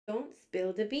Don't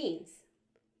Spill the Beans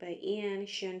by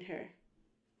Schoenherr.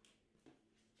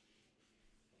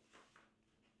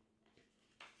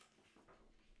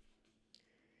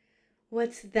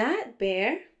 What's that,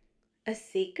 Bear? A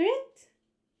secret?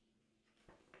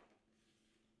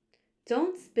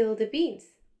 Don't spill the beans.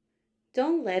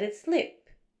 Don't let it slip.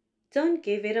 Don't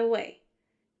give it away.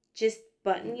 Just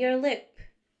button your lip.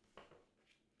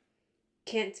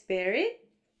 Can't bear it?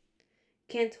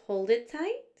 Can't hold it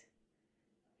tight?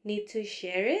 Need to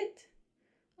share it?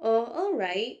 Oh, all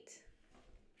right.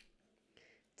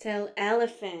 Tell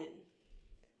elephant.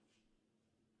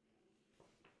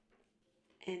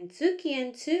 And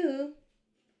toucan too.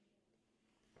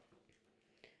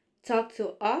 Talk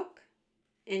to auk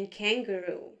and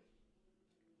kangaroo.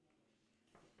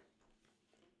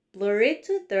 Blur it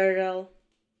to turtle.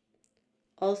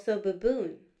 Also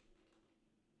baboon.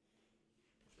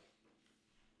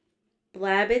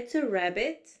 Blab it to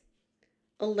rabbit.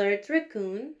 Alert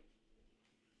raccoon.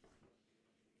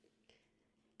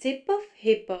 Tip of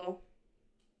hippo.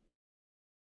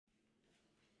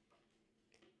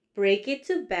 Break it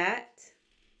to bat.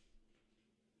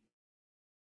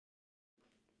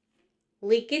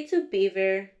 Lick it to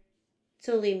beaver.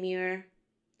 To lemur.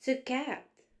 To cat.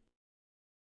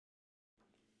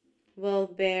 Well,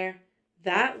 Bear,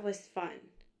 that was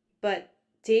fun. But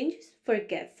didn't you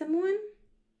forget someone?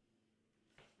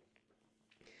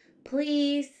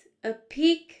 Please, a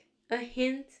peek, a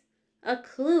hint, a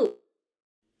clue.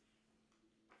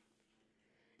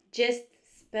 Just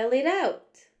spell it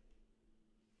out.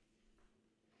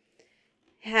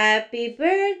 Happy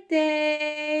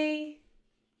birthday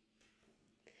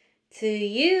to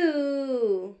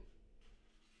you.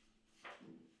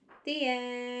 The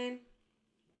end.